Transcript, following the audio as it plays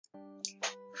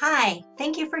Hi,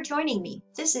 thank you for joining me.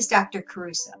 This is Dr.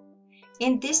 Caruso.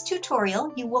 In this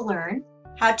tutorial, you will learn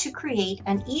how to create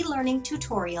an e-learning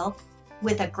tutorial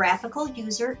with a graphical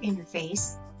user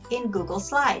interface in Google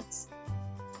Slides.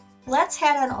 Let's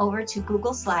head on over to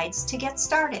Google Slides to get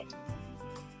started.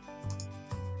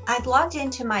 I've logged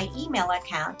into my email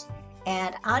account,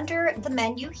 and under the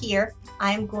menu here,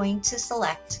 I'm going to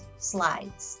select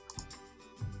Slides.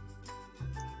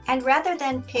 And rather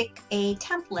than pick a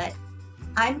template,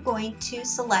 I'm going to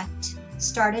select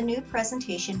Start a New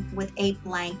Presentation with a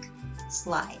Blank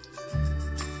Slide.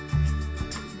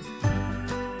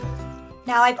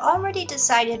 Now I've already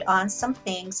decided on some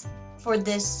things for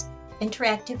this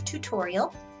interactive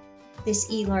tutorial, this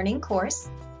e-learning course,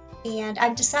 and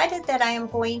I've decided that I am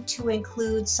going to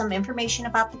include some information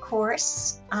about the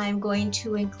course. I'm going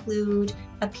to include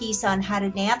a piece on how to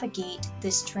navigate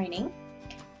this training.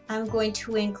 I'm going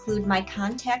to include my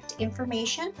contact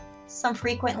information, some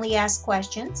frequently asked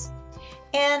questions,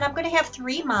 and I'm going to have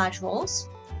 3 modules,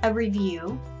 a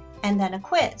review, and then a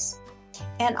quiz.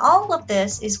 And all of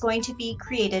this is going to be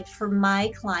created for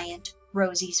my client,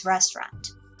 Rosie's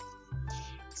Restaurant.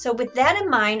 So with that in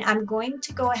mind, I'm going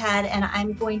to go ahead and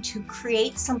I'm going to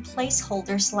create some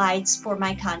placeholder slides for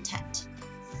my content.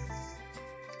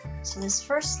 So this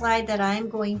first slide that I'm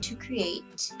going to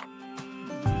create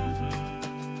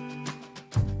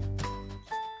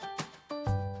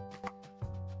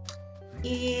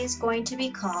is going to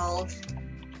be called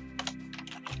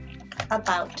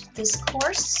About This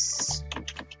Course. I'm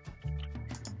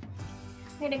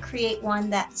going to create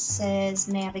one that says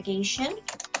Navigation.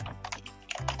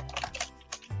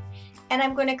 And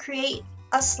I'm going to create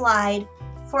a slide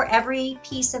for every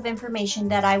piece of information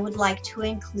that I would like to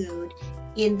include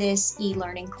in this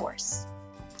e-learning course.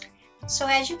 So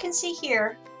as you can see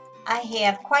here, I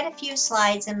have quite a few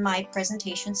slides in my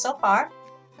presentation so far,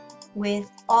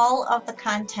 with all of the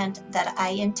content that I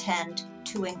intend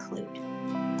to include.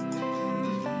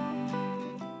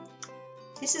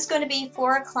 This is going to be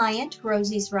for a client,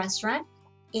 Rosie's Restaurant,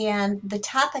 and the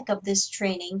topic of this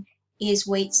training is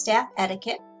waitstaff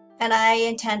etiquette, and I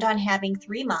intend on having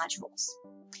 3 modules.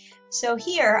 So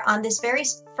here on this very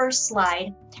first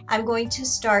slide, I'm going to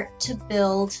start to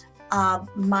build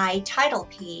my title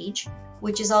page,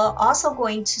 which is also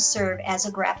going to serve as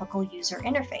a graphical user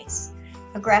interface.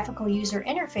 A graphical user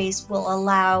interface will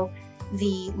allow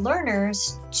the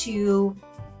learners to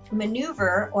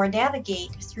maneuver or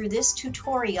navigate through this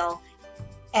tutorial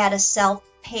at a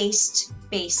self-paced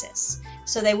basis.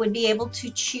 So they would be able to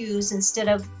choose, instead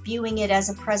of viewing it as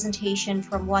a presentation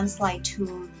from one slide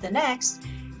to the next,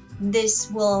 this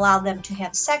will allow them to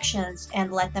have sections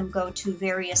and let them go to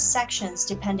various sections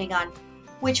depending on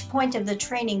which point of the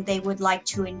training they would like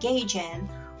to engage in.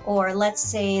 Or let's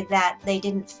say that they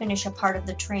didn't finish a part of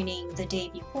the training the day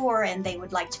before and they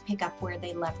would like to pick up where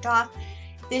they left off.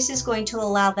 This is going to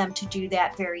allow them to do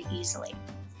that very easily.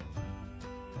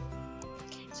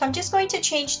 So I'm just going to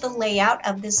change the layout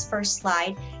of this first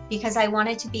slide because I want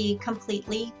it to be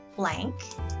completely blank.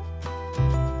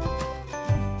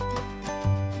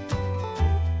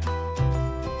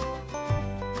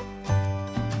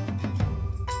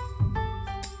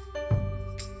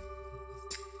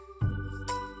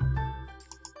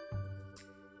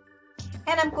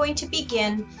 And I'm going to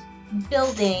begin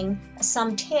building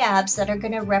some tabs that are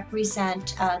going to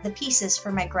represent the pieces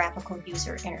for my graphical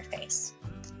user interface.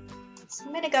 So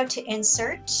I'm going to go to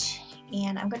Insert,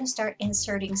 and I'm going to start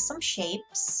inserting some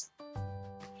shapes.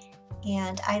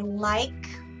 And I like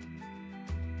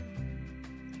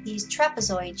these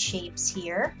trapezoid shapes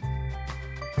here.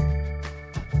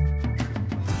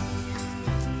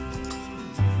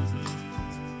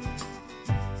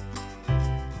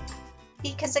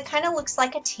 Because it kind of looks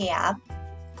like a tab,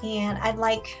 and I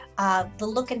like the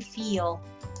look and feel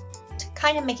to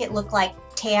kind of make it look like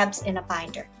tabs in a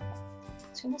binder.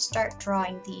 So I'm going to start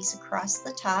drawing these across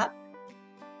the top.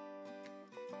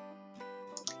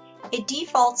 It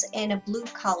defaults in a blue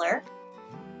color,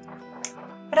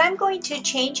 but I'm going to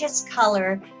change its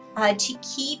color to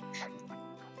keep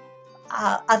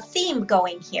a theme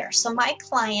going here. So my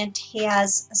client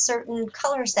has certain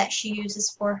colors that she uses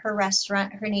for her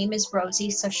restaurant. Her name is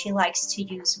Rosie, so she likes to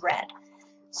use red.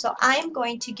 So I'm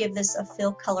going to give this a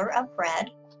fill color of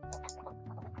red.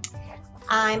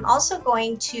 I'm also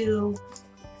going to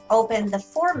open the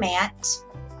format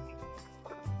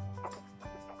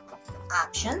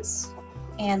options,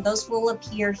 and those will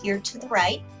appear here to the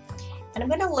right. And I'm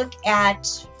going to look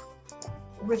at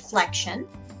reflection.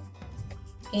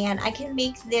 And I can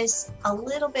make this a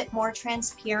little bit more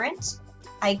transparent.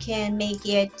 I can make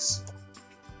it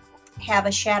have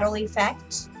a shadow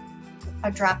effect,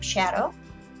 a drop shadow.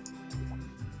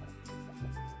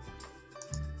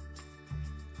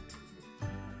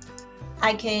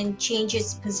 I can change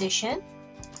its position.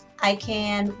 I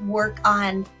can work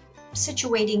on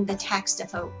situating the text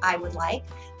if I would like.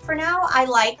 For now, I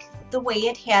like the way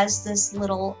it has this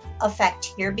little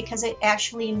effect here because it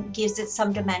actually gives it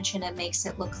some dimension and makes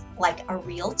it look like a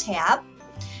real tab.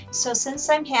 So since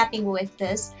I'm happy with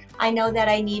this, I know that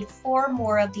I need 4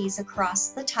 more of these across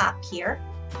the top here.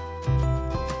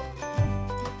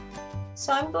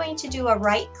 So I'm going to do a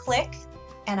right click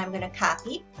and I'm going to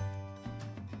copy.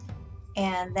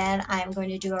 And then I'm going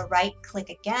to do a right click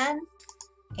again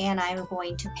and I'm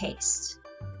going to paste.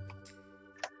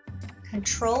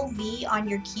 Control V on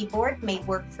your keyboard may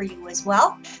work for you as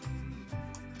well.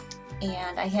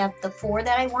 And I have the 4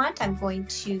 that I want. I'm going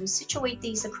to situate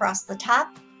these across the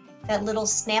top. That little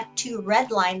snap to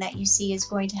red line that you see is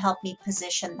going to help me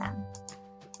position them.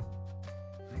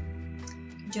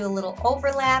 Do a little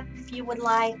overlap if you would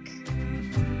like.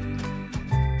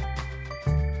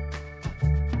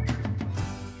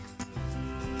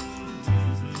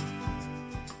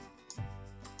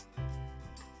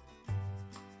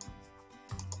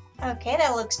 Okay,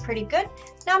 that looks pretty good.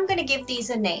 Now I'm going to give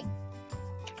these a name.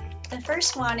 The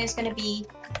first one is going to be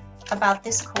about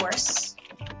this course.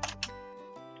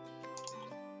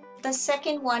 The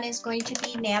second one is going to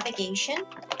be navigation.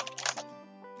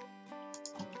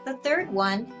 The third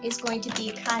one is going to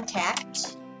be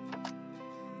contact.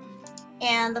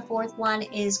 And the fourth one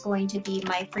is going to be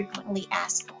my frequently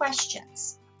asked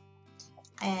questions.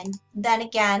 And then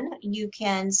again, you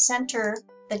can center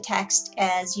the text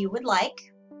as you would like.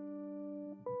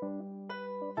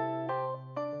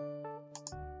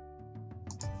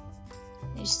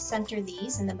 Just center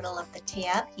these in the middle of the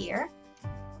tab here.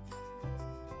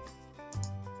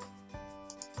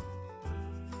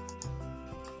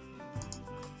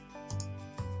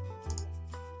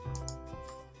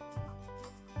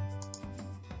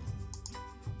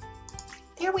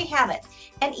 There we have it.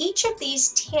 And each of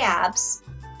these tabs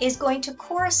is going to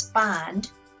correspond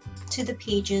to the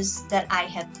pages that I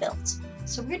have built.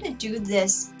 So we're going to do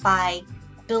this by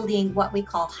building what we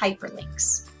call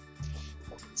hyperlinks.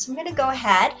 So I'm going to go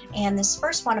ahead and this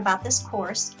first one about this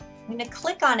course, I'm going to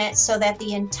click on it so that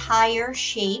the entire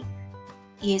shape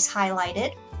is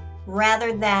highlighted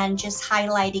rather than just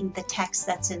highlighting the text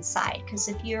that's inside. Because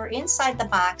if you're inside the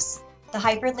box, the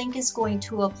hyperlink is going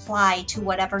to apply to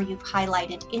whatever you've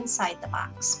highlighted inside the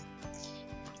box.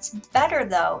 It's better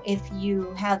though if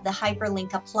you have the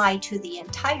hyperlink apply to the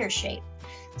entire shape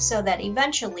so that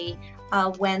eventually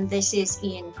when this is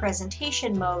in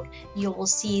presentation mode, you will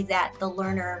see that the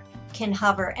learner can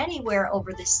hover anywhere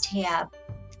over this tab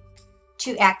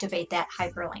to activate that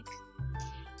hyperlink.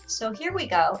 So here we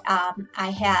go. I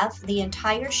have the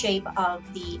entire shape of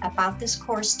the About This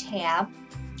Course tab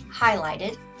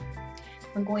highlighted.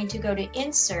 I'm going to go to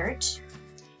Insert,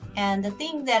 and the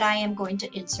thing that I am going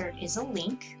to insert is a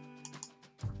link.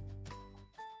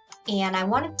 And I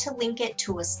wanted to link it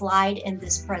to a slide in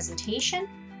this presentation.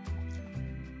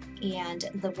 And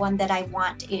the one that I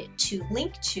want it to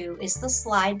link to is the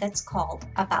slide that's called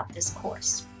About This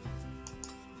Course.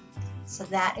 So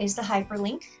that is the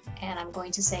hyperlink, and I'm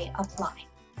going to say Apply.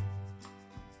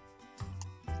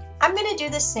 I'm going to do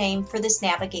the same for this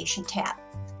navigation tab.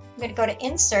 I'm going to go to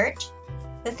Insert.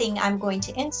 The thing I'm going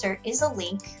to insert is a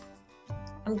link.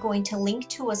 I'm going to link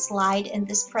to a slide in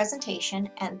this presentation,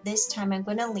 and this time I'm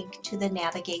going to link to the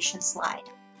navigation slide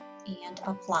and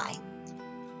Apply.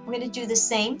 I'm going to do the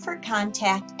same for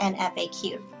contact and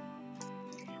FAQ.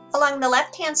 Along the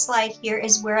left-hand slide here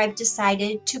is where I've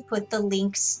decided to put the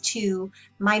links to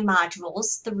my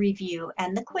modules, the review,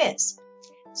 and the quiz.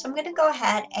 So I'm going to go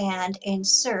ahead and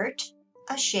insert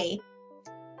a shape.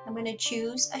 I'm going to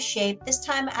choose a shape. This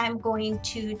time I'm going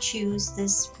to choose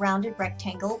this rounded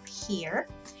rectangle here.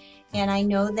 And I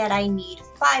know that I need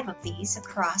 5 of these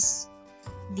across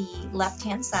the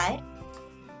left-hand side.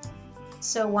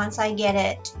 So once I get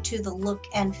it to the look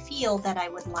and feel that I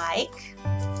would like,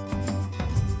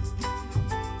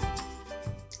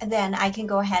 then I can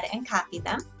go ahead and copy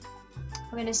them.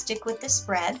 I'm going to stick with the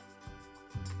spread.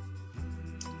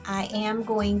 I am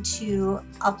going to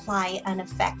apply an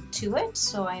effect to it,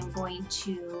 so I'm going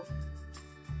to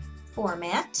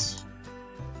format.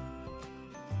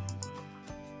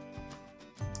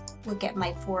 Look at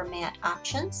my format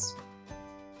options.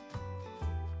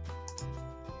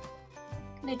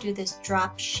 I'm going to do this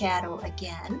drop shadow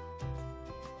again.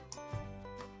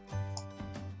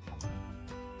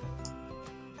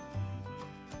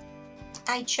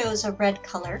 I chose a red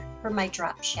color for my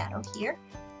drop shadow here,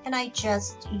 and I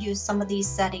just used some of these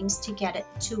settings to get it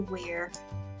to where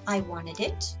I wanted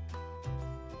it.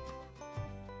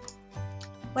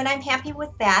 When I'm happy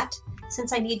with that,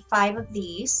 since I need 5 of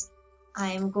these,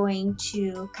 I'm going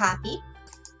to copy,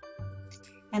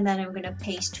 and then I'm going to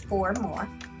paste 4 more.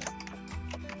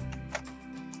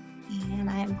 And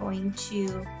I'm going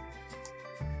to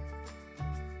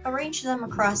arrange them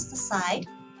across the side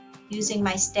using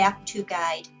my Step 2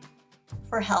 guide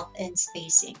for help in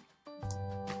spacing.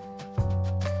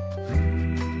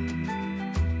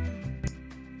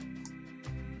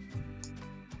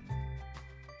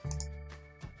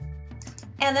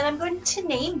 And then I'm going to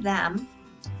name them.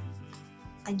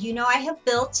 You know, I have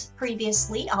built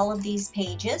previously all of these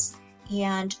pages,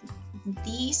 and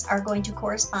these are going to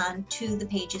correspond to the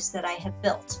pages that I have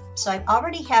built. So I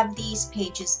already have these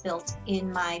pages built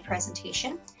in my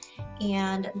presentation,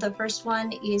 and the first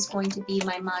one is going to be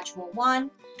my Module 1,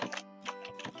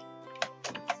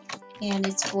 and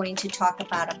it's going to talk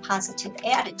about a positive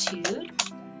attitude,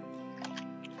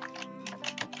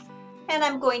 and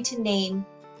I'm going to name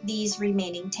these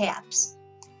remaining tabs.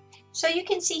 So you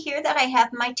can see here that I have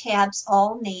my tabs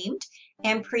all named,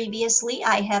 and previously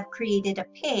I have created a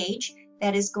page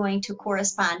that is going to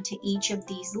correspond to each of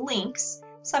these links.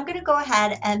 So I'm going to go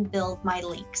ahead and build my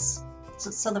links.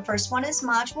 So the first one is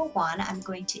Module 1. I'm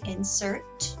going to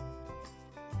insert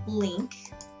link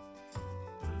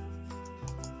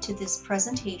to this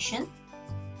presentation,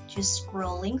 just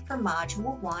scrolling for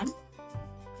Module 1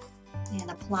 and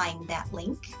applying that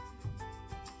link.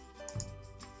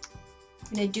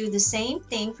 I'm going to do the same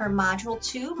thing for Module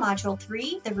 2, Module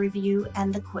 3, the review,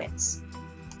 and the quiz.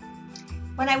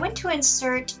 When I went to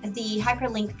insert the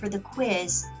hyperlink for the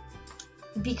quiz,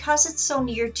 because it's so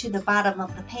near to the bottom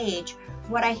of the page,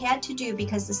 what I had to do,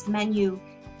 because this menu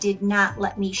did not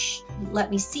let me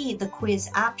see the quiz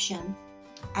option,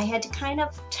 I had to kind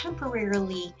of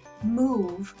temporarily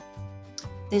move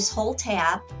this whole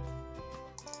tab,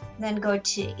 then go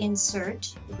to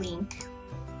Insert Link,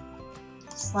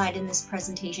 slide in this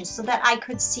presentation so that I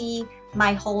could see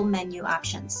my whole menu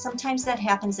options. Sometimes that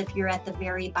happens if you're at the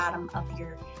very bottom of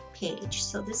your page.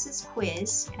 So this is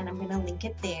quiz, and I'm going to link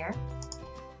it there.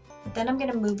 But then I'm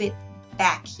going to move it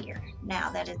back here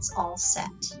now that it's all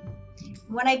set.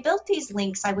 When I built these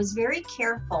links, I was very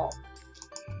careful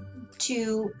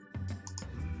to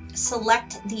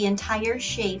select the entire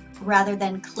shape rather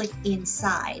than click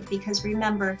inside, because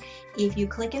remember, if you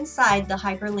click inside, the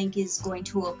hyperlink is going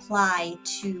to apply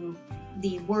to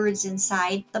the words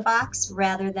inside the box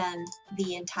rather than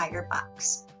the entire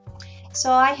box.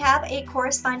 So I have a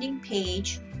corresponding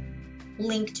page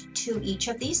linked to each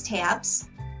of these tabs,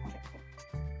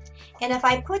 and if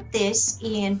I put this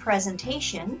in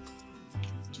presentation,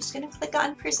 just going to click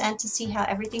on present to see how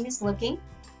everything is looking.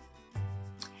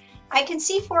 I can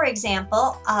see, for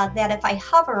example, that if I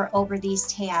hover over these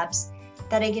tabs,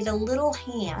 that I get a little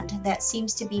hand that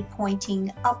seems to be pointing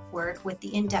upward with the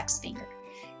index finger.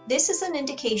 This is an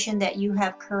indication that you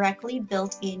have correctly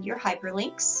built in your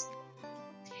hyperlinks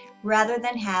rather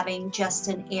than having just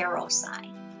an arrow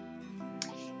sign.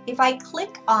 If I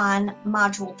click on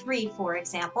Module 3, for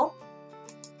example,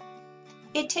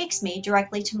 it takes me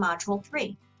directly to Module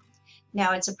 3.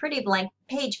 Now it's a pretty blank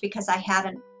page because I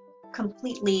haven't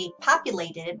completely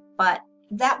populated, but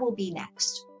that will be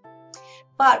next.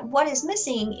 But what is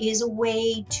missing is a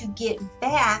way to get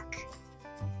back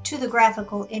to the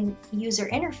graphical user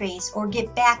interface or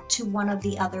get back to one of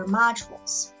the other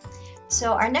modules.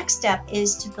 So our next step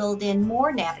is to build in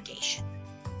more navigation.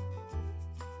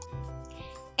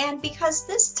 And because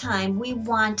this time we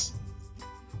want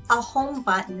a home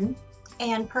button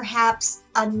and perhaps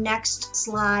a next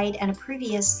slide and a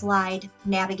previous slide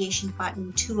navigation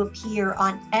button to appear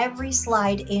on every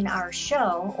slide in our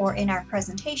show or in our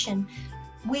presentation,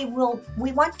 we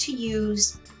want to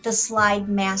use the slide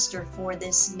master for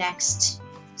this next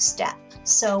step.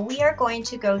 So we are going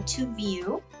to go to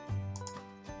View,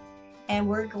 and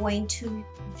we're going to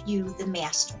view the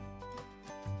master.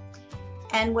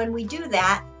 And when we do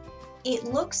that, it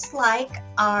looks like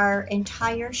our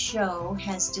entire show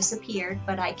has disappeared,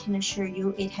 but I can assure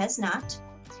you it has not.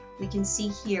 We can see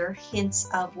here hints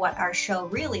of what our show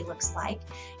really looks like,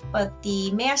 but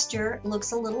the master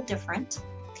looks a little different.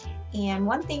 And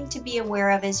one thing to be aware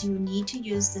of is you need to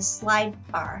use the slide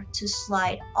bar to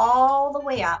slide all the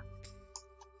way up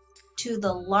to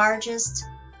the largest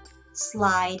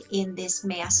slide in this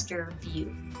master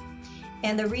view.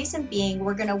 And the reason being,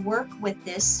 we're going to work with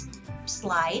this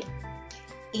slide,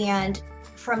 and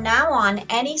from now on,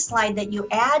 any slide that you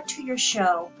add to your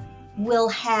show will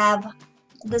have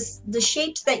the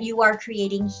shapes that you are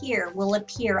creating here will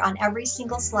appear on every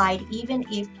single slide, even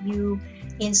if you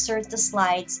insert the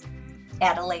slides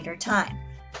at a later time.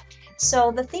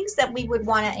 So the things that we would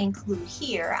want to include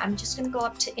here, I'm just going to go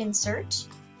up to Insert,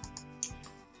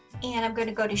 and I'm going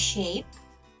to go to shape.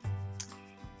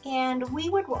 And we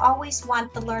would always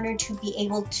want the learner to be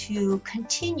able to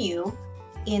continue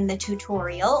in the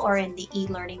tutorial or in the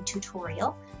e-learning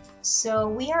tutorial. So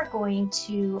we are going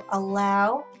to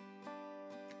allow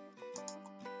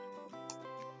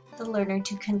the learner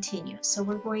to continue. So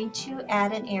we're going to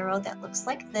add an arrow that looks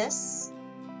like this.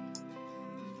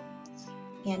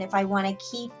 And if I want to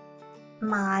keep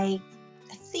my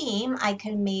theme, I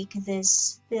can make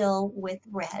this fill with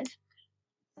red.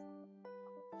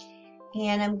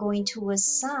 And I'm going to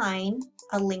assign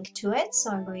a link to it.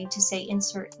 So I'm going to say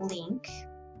insert link,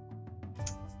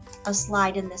 a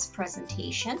slide in this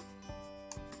presentation.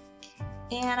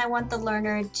 And I want the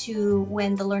learner to,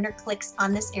 when the learner clicks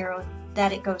on this arrow,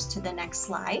 that it goes to the next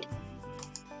slide.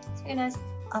 So I'm going to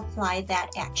apply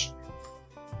that action.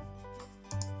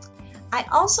 I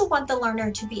also want the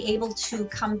learner to be able to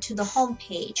come to the home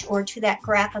page or to that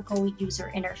graphical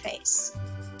user interface.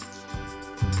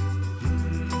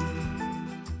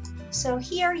 So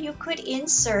here you could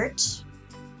insert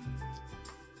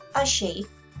a shape,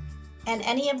 and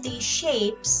any of these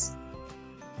shapes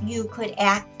you could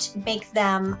make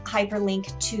them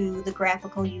hyperlink to the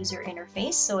graphical user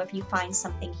interface. So if you find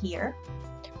something here,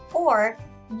 or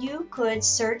you could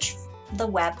search the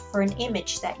web for an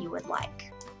image that you would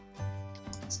like.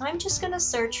 So I'm just going to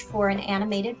search for an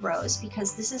animated rose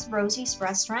because this is Rosie's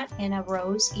restaurant and a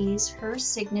rose is her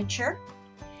signature.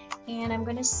 And I'm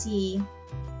going to see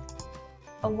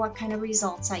what kind of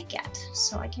results I get.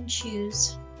 So I can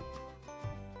choose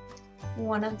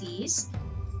one of these.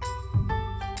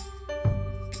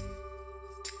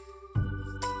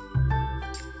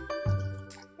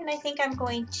 And I think I'm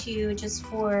going to, just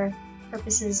for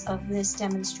purposes of this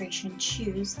demonstration,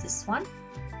 choose this one.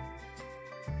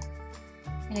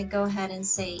 I'm going to go ahead and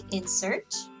say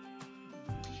insert.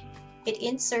 It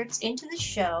inserts into the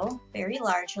show very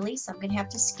largely, so I'm going to have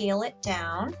to scale it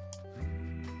down.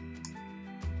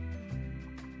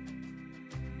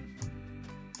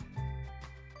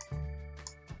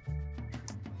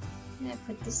 I'm going to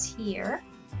put this here.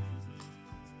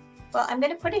 Well, I'm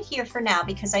going to put it here for now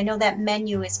because I know that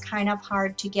menu is kind of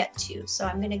hard to get to. So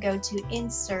I'm going to go to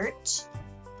insert.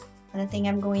 And the thing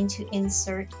I'm going to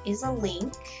insert is a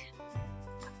link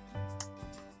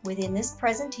within this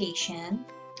presentation.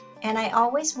 And I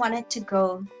always want it to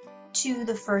go to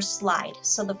the first slide.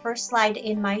 So the first slide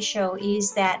in my show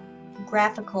is that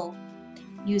graphical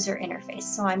user interface.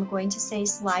 So I'm going to say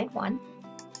slide 1,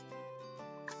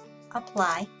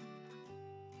 apply.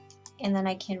 And then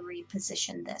I can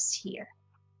reposition this here.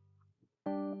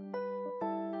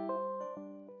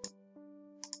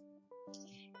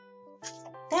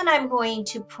 Then I'm going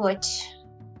to put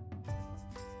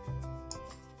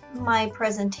my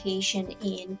presentation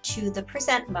into the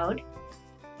present mode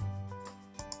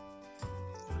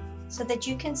so that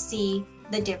you can see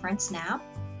the difference now.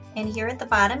 And here at the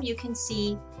bottom you can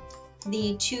see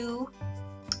the 2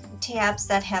 tabs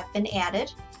that have been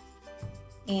added.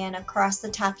 And across the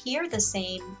top here, the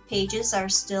same pages are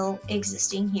still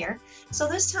existing here. So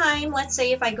this time, let's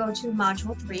say if I go to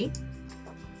Module 3,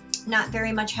 not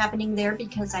very much happening there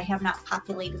because I have not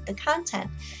populated the content.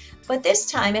 But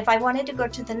this time, if I wanted to go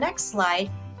to the next slide,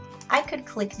 I could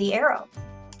click the arrow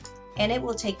and it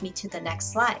will take me to the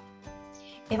next slide.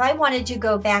 If I wanted to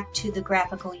go back to the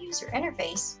graphical user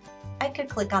interface, I could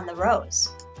click on the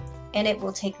rose and it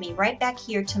will take me right back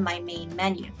here to my main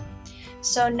menu.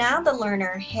 So now the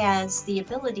learner has the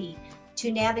ability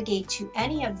to navigate to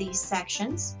any of these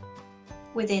sections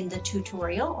within the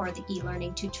tutorial or the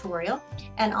e-learning tutorial,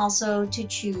 and also to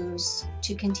choose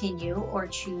to continue or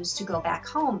choose to go back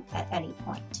home at any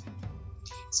point.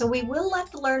 So we will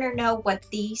let the learner know what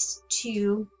these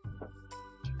 2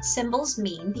 symbols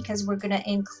mean because we're going to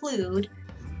include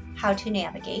how to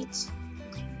navigate,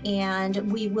 and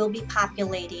we will be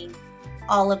populating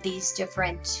all of these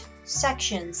different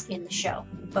sections in the show.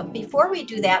 But before we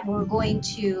do that, we're going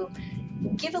to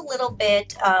give a little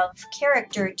bit of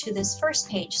character to this first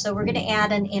page. So we're going to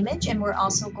add an image and we're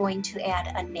also going to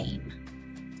add a name.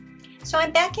 So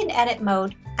I'm back in edit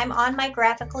mode. I'm on my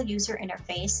graphical user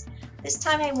interface. This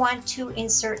time I want to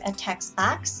insert a text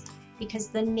box because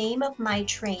the name of my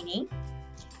training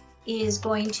is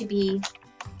going to be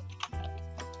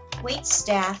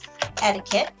Waitstaff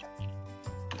Etiquette.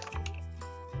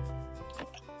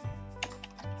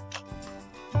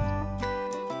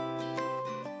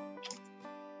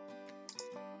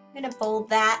 I'm going to bold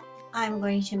that. I'm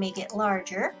going to make it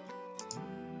larger.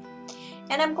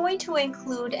 And I'm going to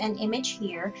include an image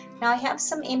here. Now I have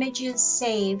some images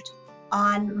saved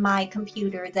on my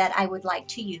computer that I would like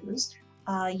to use.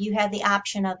 You have the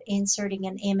option of inserting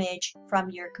an image from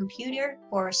your computer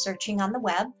or searching on the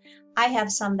web. I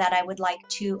have some that I would like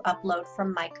to upload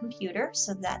from my computer,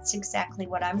 so that's exactly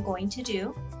what I'm going to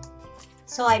do.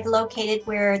 So I've located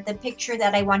where the picture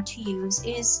that I want to use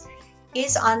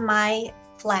is on my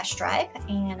flash drive,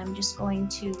 and I'm just going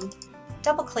to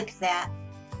double click that,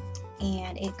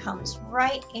 and it comes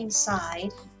right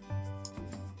inside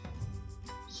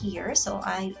here. So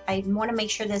I want to make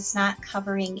sure that it's not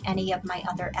covering any of my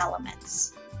other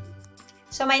elements.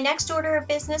 So my next order of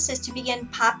business is to begin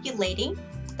populating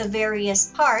the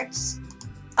various parts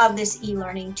of this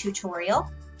e-learning tutorial.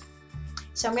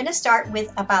 So I'm going to start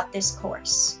with about this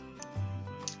course.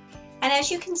 And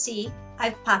as you can see,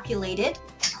 I've populated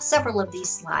several of these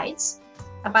slides.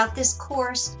 About this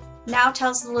course now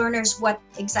tells the learners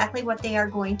exactly what they are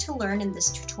going to learn in this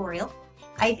tutorial.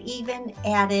 I've even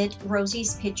added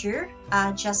Rosie's picture,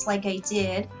 just like I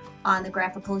did on the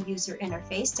Graphical User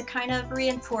Interface, to kind of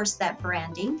reinforce that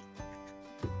branding.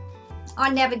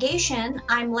 On navigation,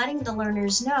 I'm letting the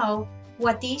learners know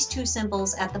what these two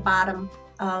symbols at the bottom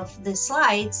of the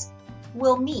slides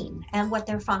will mean and what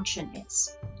their function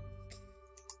is.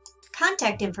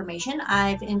 Contact information,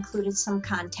 I've included some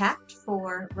contact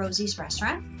for Rosie's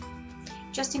Restaurant,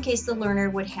 just in case the learner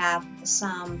would have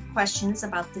some questions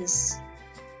about this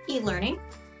e-learning.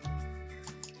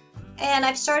 And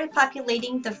I've started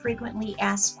populating the frequently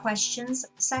asked questions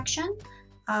section,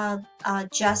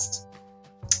 just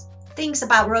things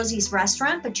about Rosie's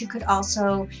Restaurant, but you could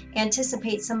also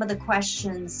anticipate some of the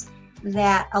questions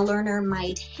that a learner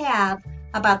might have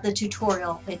about the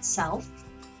tutorial itself.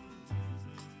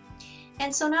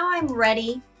 And so now I'm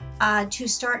ready to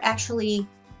start actually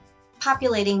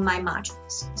populating my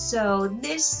modules. So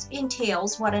this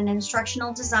entails what an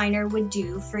instructional designer would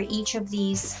do for each of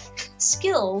these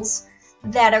skills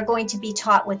that are going to be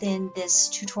taught within this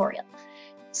tutorial.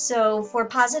 So for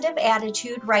positive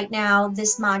attitude, right now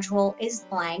this module is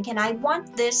blank, and I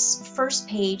want this first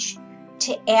page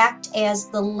to act as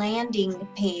the landing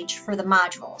page for the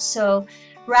module. So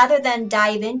rather than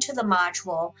dive into the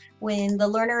module, when the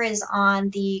learner is on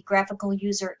the Graphical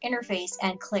User Interface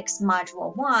and clicks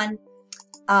Module 1,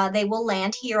 they will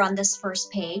land here on this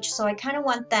first page. So I kind of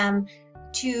want them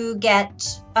to get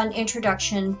an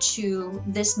introduction to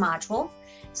this module.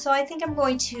 So I think I'm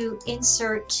going to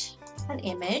insert an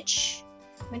image.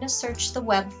 I'm going to search the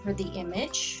web for the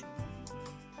image,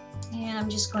 and I'm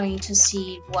just going to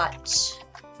see what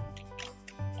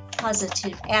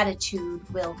positive attitude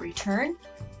will return.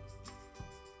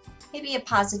 Maybe a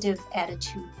positive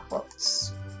attitude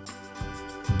quotes.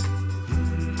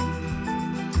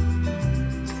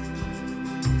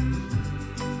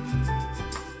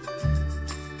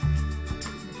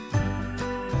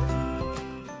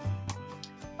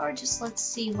 Or just let's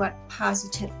see what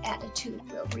positive attitude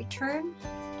will return.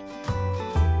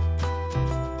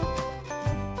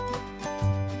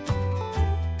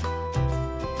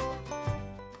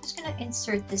 I'm just going to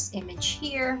insert this image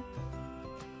here.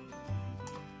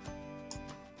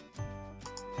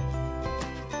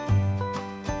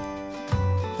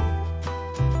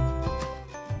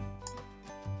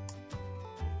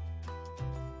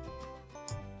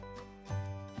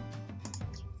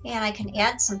 And I can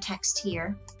add some text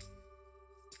here.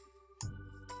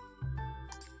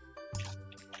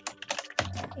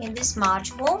 In this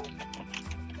module,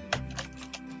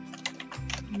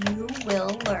 you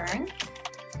will learn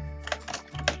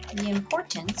the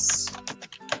importance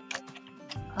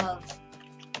of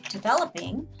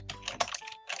developing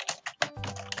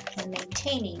and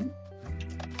maintaining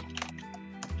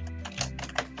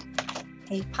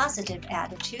a positive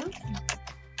attitude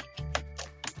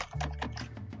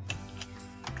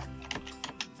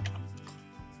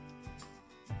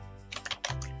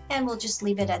and we'll just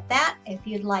leave it at that. If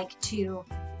you'd like to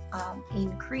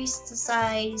increase the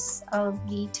size of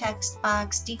the text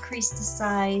box, decrease the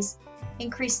size,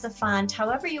 increase the font,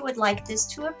 however you would like this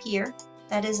to appear,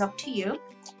 that is up to you.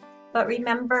 But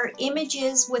remember,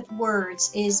 images with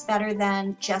words is better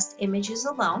than just images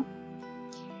alone.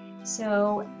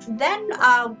 So then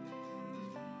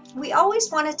we always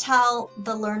want to tell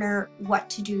the learner what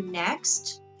to do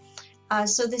next.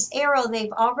 So this arrow,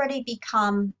 they've already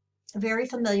become very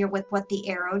familiar with what the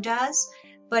arrow does,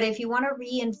 but if you want to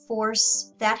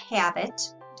reinforce that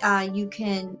habit, you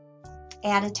can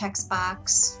add a text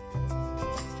box.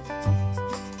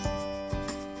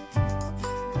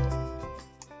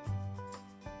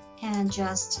 And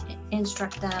just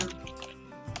instruct them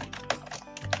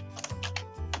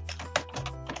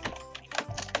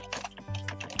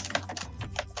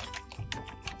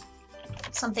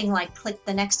something like click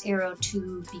the next arrow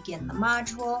to begin the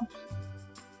module.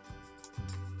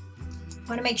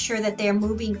 want to make sure that they're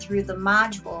moving through the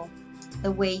module the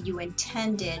way you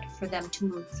intended for them to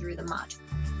move through the module.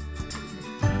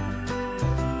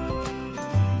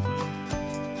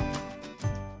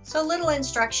 So little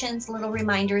instructions, little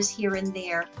reminders here and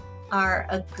there are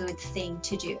a good thing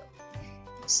to do.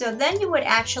 So then you would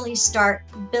actually start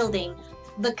building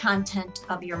the content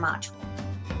of your module.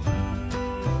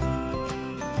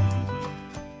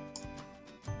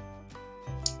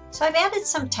 So I've added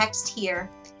some text here,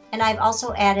 and I've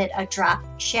also added a drop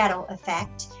shadow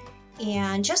effect.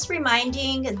 And just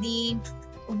reminding the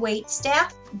wait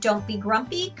staff, don't be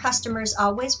grumpy. Customers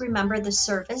always remember the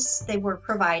service they were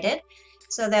provided.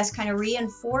 So that's kind of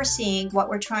reinforcing what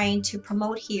we're trying to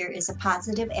promote here is a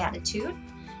positive attitude.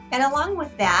 And along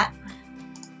with that,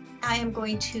 I am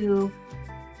going to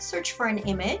search for an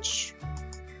image.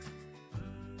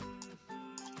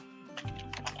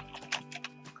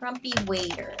 Grumpy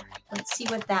waiter. Let's see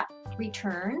what that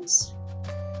returns.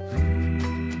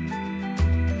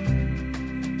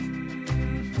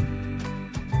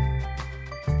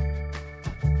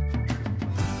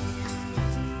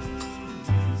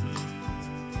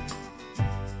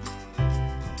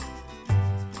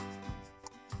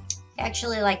 I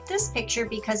actually like this picture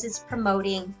because it's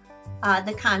promoting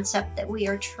the concept that we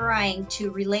are trying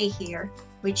to relay here,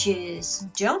 which is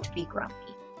don't be grumpy.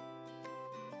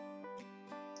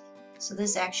 So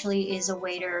this actually is a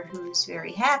waiter who's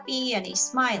very happy and he's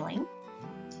smiling.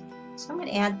 So I'm going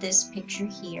to add this picture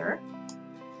here.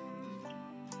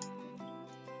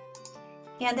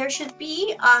 And there should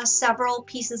be several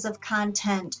pieces of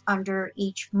content under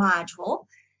each module.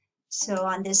 So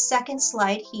on this second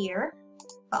slide here,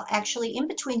 well, actually in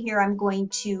between here, I'm going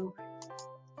to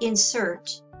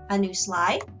insert a new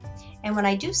slide. And when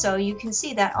I do so, you can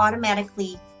see that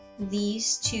automatically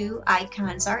these two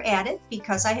icons are added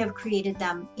because I have created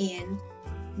them in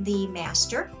the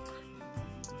master.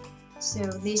 So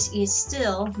this is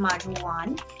still module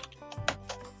 1,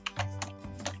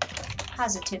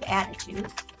 positive attitude.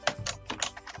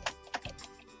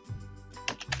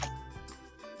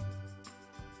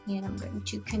 And I'm going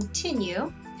to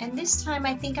continue. And this time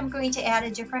I think I'm going to add a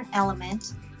different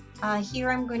element. Here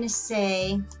I'm going to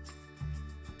say,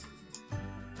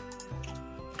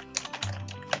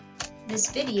 this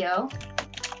video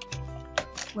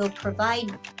will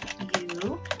provide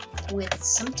you with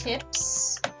some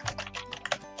tips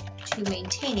to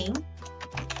maintaining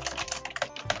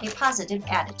a positive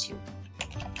attitude.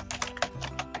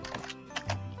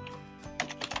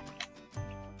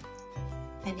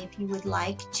 And if you would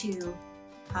like to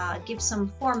give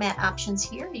some format options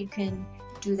here, you can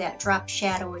do that drop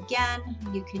shadow again.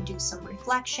 You can do some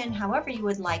reflection, however you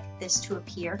would like this to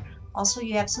appear. Also,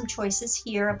 you have some choices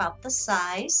here about the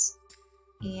size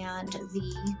and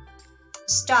the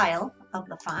style of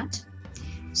the font.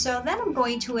 So then I'm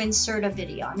going to insert a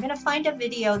video. I'm going to find a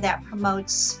video that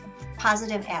promotes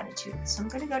positive attitude. So I'm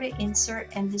going to go to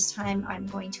insert, and this time I'm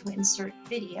going to insert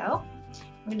video.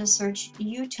 I'm going to search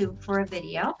YouTube for a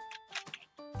video.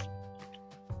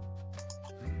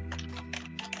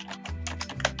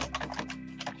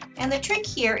 And the trick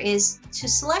here is to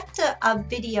select a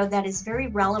video that is very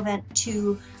relevant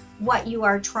to what you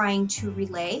are trying to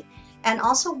relay, and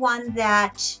also one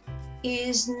that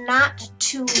is not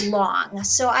too long.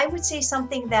 So I would say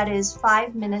something that is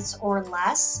 5 minutes or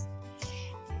less.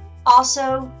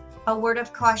 Also, a word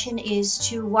of caution is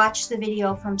to watch the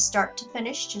video from start to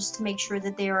finish, just to make sure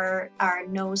that there are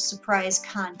no surprise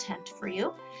content for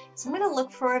you. So I'm going to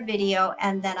look for a video,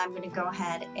 and then I'm going to go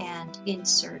ahead and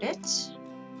insert it.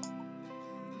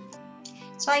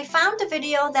 So I found a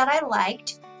video that I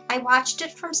liked. I watched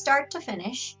it from start to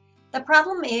finish. The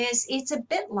problem is it's a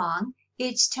bit long.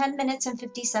 It's 10 minutes and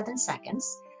 57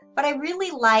 seconds, but I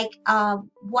really like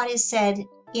what is said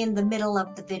in the middle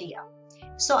of the video.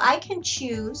 So I can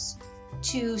choose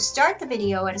to start the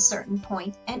video at a certain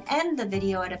point and end the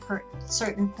video at a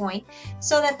certain point,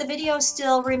 so that the video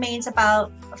still remains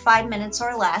about 5 minutes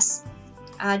or less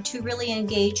to really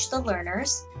engage the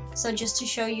learners. So just to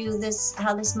show you this,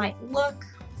 how this might look,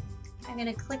 I'm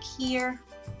going to click here.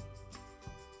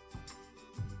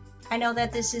 I know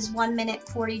that this is 1 minute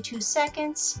 42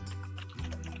 seconds.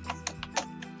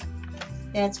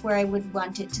 That's where I would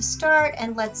want it to start,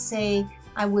 and let's say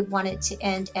I would want it to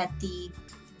end at the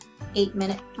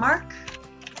 8-minute mark.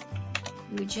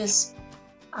 You would just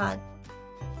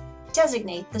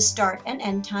designate the start and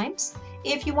end times.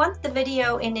 If you want the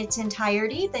video in its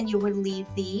entirety, then you would leave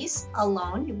these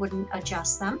alone. You wouldn't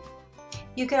adjust them.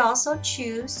 You could also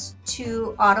choose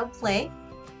to autoplay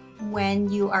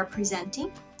when you are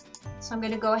presenting. So I'm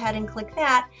going to go ahead and click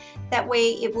that. That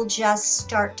way it will just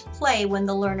start to play when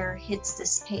the learner hits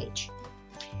this page.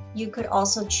 You could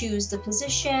also choose the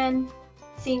position,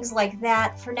 things like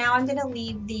that. For now, I'm going to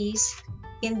leave these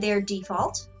in their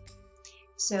default.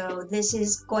 So this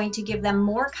is going to give them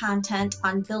more content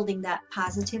on building that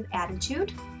positive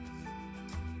attitude.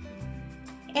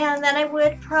 And then I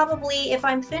would probably, if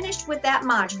I'm finished with that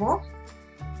module,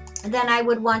 then I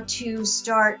would want to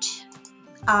start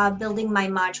building my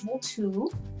module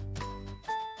 2.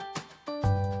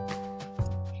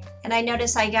 And I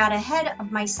notice I got ahead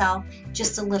of myself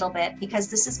just a little bit because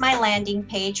this is my landing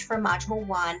page for module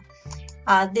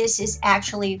 1. This is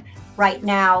actually right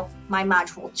now my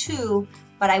module 2,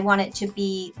 but I want it to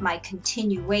be my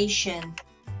continuation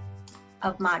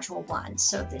of module 1.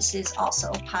 So this is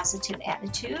also positive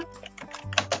attitude.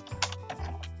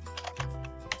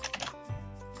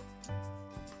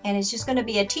 And it's just going to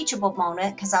be a teachable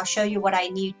moment because I'll show you what I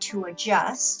need to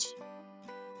adjust.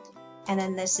 And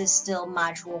then this is still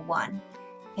module 1.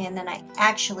 And then I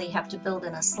actually have to build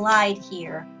in a slide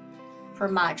here for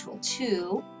module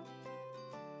 2.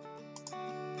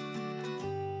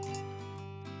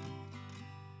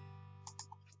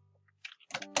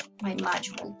 My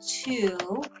module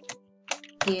 2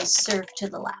 is served to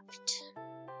the left.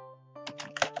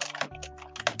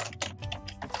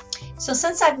 So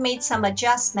since I've made some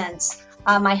adjustments,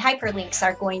 my hyperlinks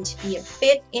are going to be a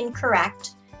bit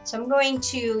incorrect. So I'm going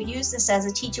to use this as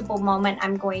a teachable moment.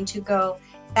 I'm going to go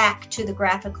back to the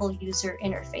Graphical User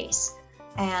Interface.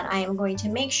 And I am going to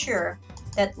make sure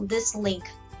that this link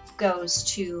goes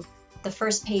to the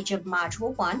first page of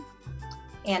Module 1.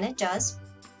 And it does.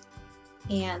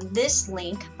 And this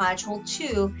link, Module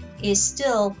 2, is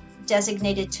still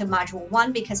designated to Module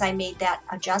 1 because I made that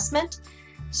adjustment.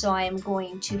 So I am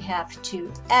going to have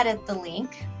to edit the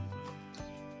link.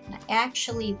 And I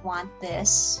actually want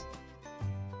this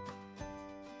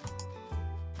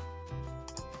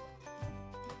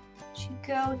to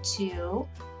go to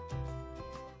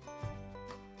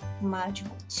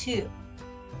Module 2,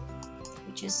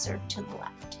 which is served to the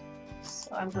left.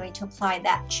 So I'm going to apply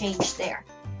that change there.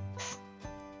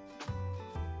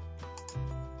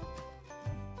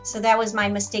 So that was my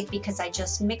mistake because I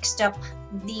just mixed up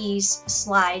these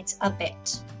slides a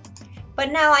bit.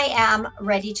 But now I am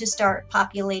ready to start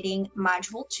populating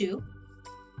Module 2.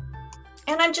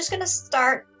 And I'm just going to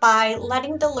start by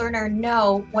letting the learner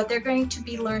know what they're going to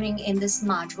be learning in this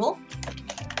module.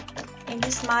 In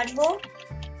this module,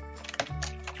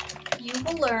 you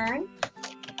will learn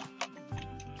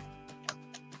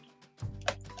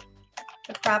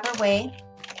the proper way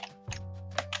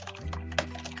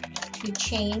to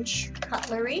change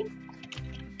cutlery,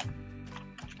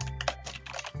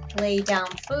 lay down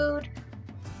food,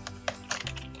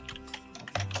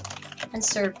 and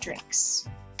serve drinks.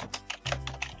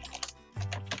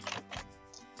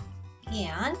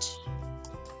 And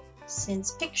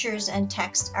since pictures and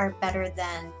text are better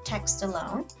than text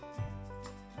alone,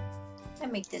 I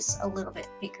make this a little bit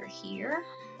bigger here.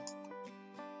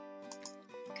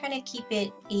 Kind of keep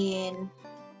it in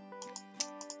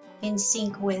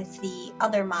sync with the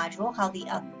other module, how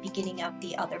the beginning of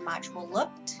the other module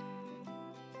looked.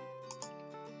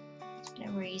 I'm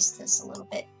going to raise this a little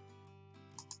bit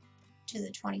to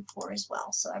the 24 as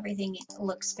well, so everything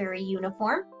looks very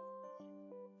uniform.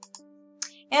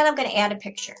 And I'm going to add a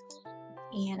picture.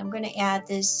 And I'm going to add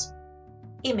this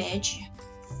image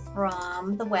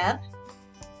from the web.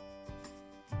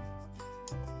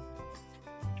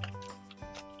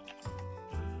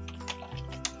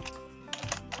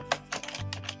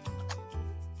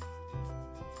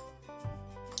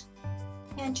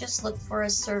 And just look for a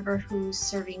server who's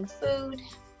serving food.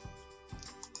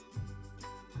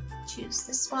 Choose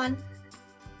this one.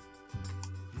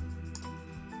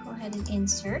 Go ahead and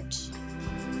insert.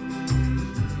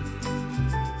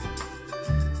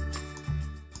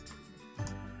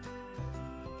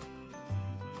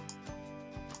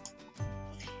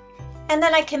 And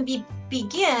then I can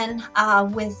begin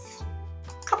with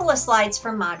a couple of slides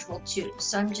from Module 2.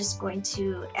 So I'm just going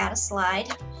to add a slide.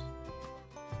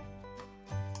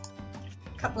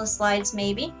 A couple of slides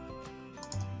maybe.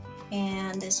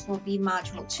 And this will be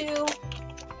Module 2.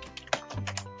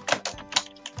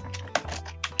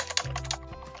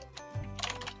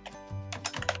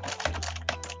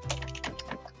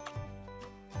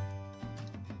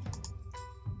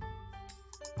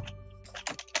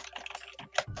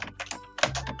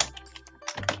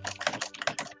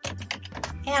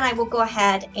 And I will go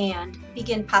ahead and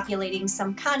begin populating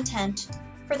some content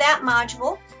for that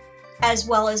module, as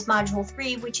well as Module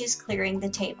 3, which is clearing the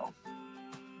table.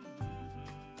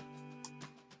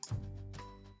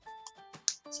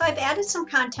 So I've added some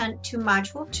content to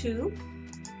Module 2,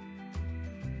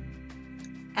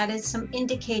 added some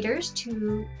indicators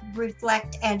to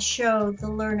reflect and show the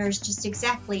learners just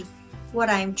exactly what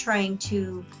I'm trying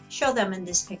to show them in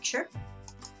this picture.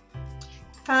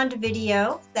 Found a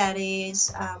video that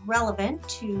is relevant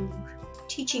to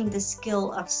teaching the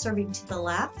skill of serving to the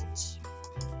left.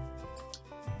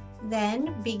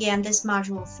 Then began this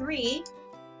module 3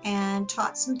 and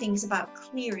taught some things about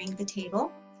clearing the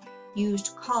table.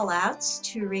 Used callouts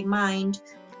to remind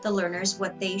the learners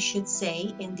what they should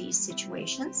say in these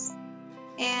situations.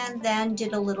 And then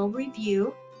did a little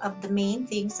review of the main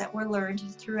things that were learned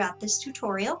throughout this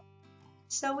tutorial.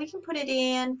 So we can put it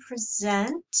in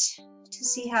present to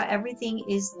see how everything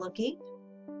is looking.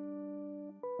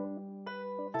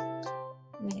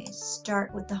 I'm going to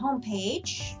start with the home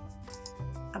page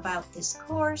about this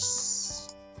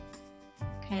course.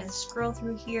 Kind of scroll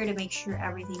through here to make sure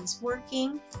everything's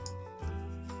working.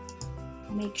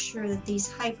 Make sure that these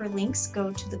hyperlinks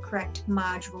go to the correct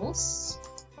modules.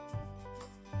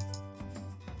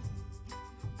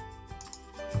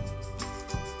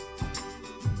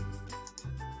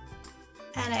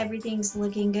 And everything's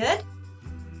looking good.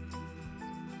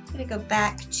 I'm going to go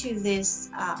back to this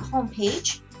home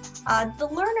page. The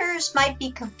learners might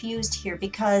be confused here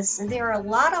because there are a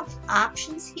lot of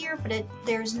options here, but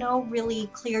there's no really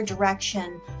clear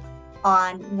direction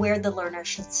on where the learner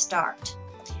should start.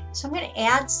 So I'm going to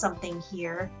add something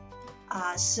here.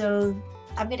 So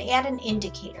I'm going to add an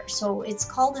indicator. So it's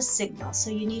called a signal. So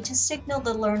you need to signal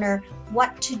the learner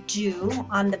what to do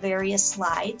on the various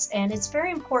slides, and it's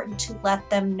very important to let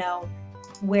them know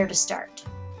where to start.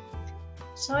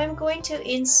 So I'm going to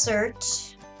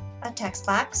insert a text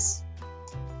box,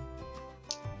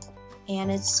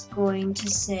 and it's going to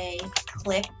say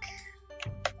click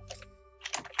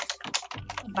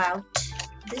about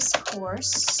this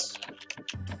course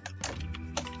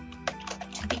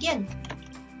to begin.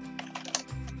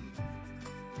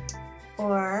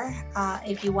 Or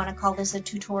if you want to call this a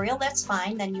tutorial, that's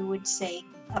fine. Then you would say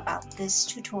about this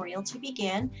tutorial to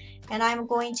begin. And I'm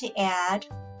going to add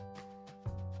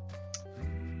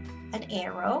an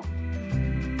arrow.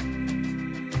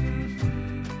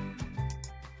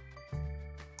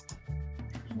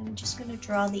 And I'm just going to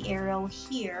draw the arrow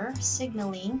here,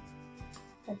 signaling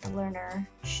that the learner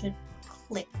should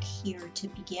click here to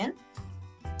begin.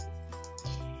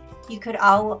 You could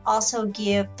also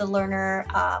give the learner,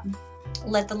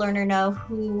 let the learner know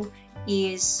who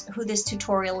this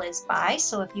tutorial is by.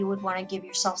 So if you would want to give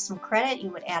yourself some credit, you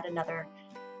would add another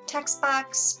text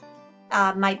box.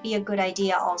 Might be a good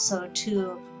idea also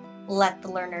to let the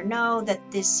learner know that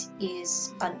this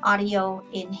is an audio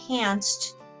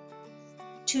enhanced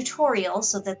tutorial,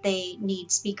 so that they need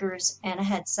speakers and a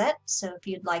headset. So if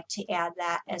you'd like to add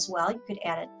that as well, you could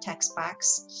add a text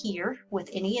box here with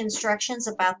any instructions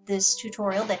about this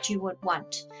tutorial that you would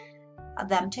want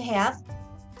them to have.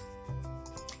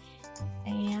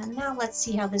 And now let's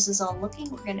see how this is all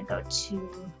looking. We're going to go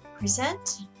to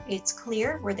present. It's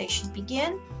clear where they should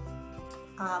begin.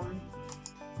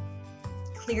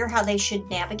 Clear how they should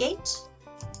navigate.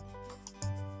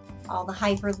 All the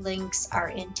hyperlinks are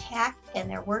intact and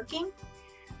they're working.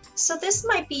 So this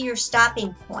might be your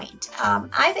stopping point.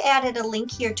 I've added a link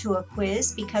here to a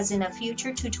quiz because in a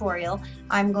future tutorial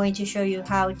I'm going to show you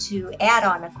how to add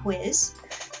on a quiz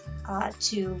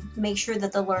to make sure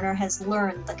that the learner has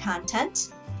learned the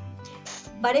content.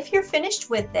 But if you're finished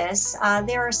with this,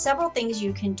 there are several things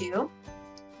you can do.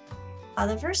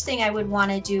 The first thing I would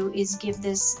want to do is give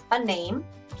this a name.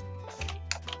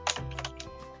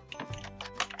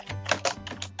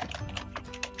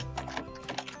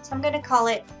 So I'm going to call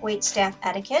it Waitstaff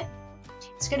Etiquette.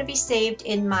 It's going to be saved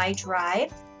in my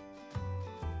drive.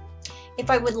 If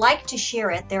I would like to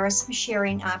share it, there are some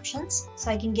sharing options.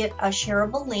 So I can get a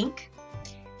shareable link.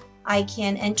 I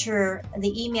can enter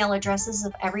the email addresses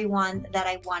of everyone that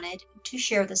I wanted to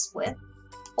share this with,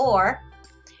 or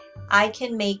I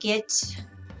can make it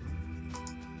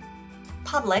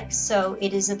public so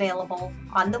it is available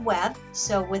on the web.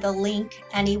 So with a link,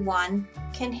 anyone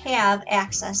can have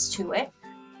access to it,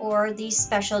 or these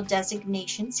special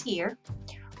designations here.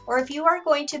 Or if you are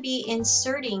going to be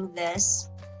inserting this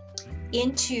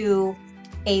into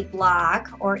a blog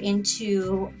or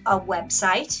into a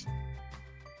website,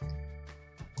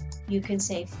 you can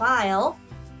say File,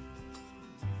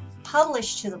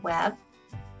 Publish to the web,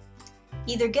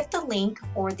 either get the link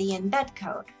or the embed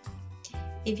code.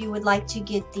 If you would like to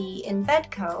get the embed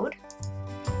code,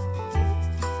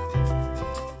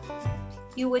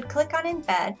 you would click on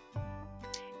Embed.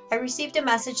 I received a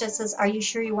message that says, are you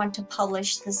sure you want to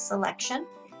publish this selection?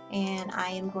 And I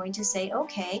am going to say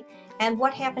OK. And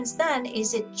what happens then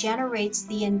is it generates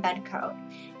the embed code.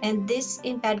 And this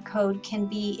embed code can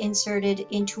be inserted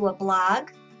into a blog,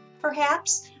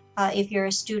 perhaps, if you're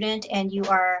a student and you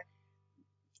are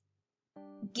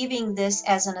giving this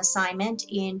as an assignment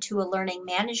into a learning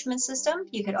management system.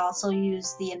 You could also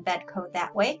use the embed code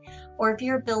that way. Or if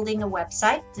you're building a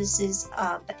website, this is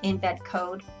embed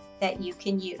code that you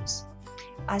can use.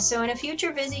 So in a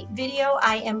future video,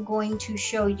 I am going to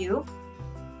show you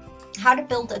how to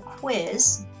build a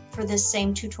quiz for this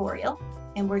same tutorial.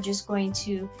 And we're just going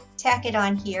to tack it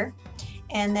on here.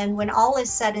 And then when all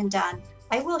is said and done,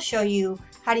 I will show you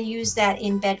how to use that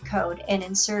embed code and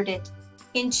insert it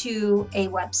into a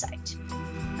website.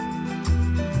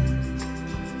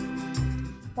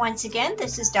 Once again,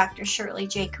 this is Dr. Shirley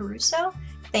J. Caruso.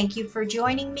 Thank you for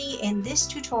joining me in this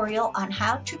tutorial on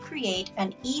how to create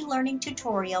an e-learning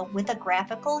tutorial with a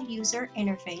graphical user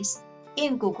interface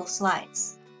in Google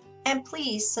Slides. And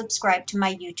please subscribe to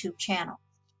my YouTube channel.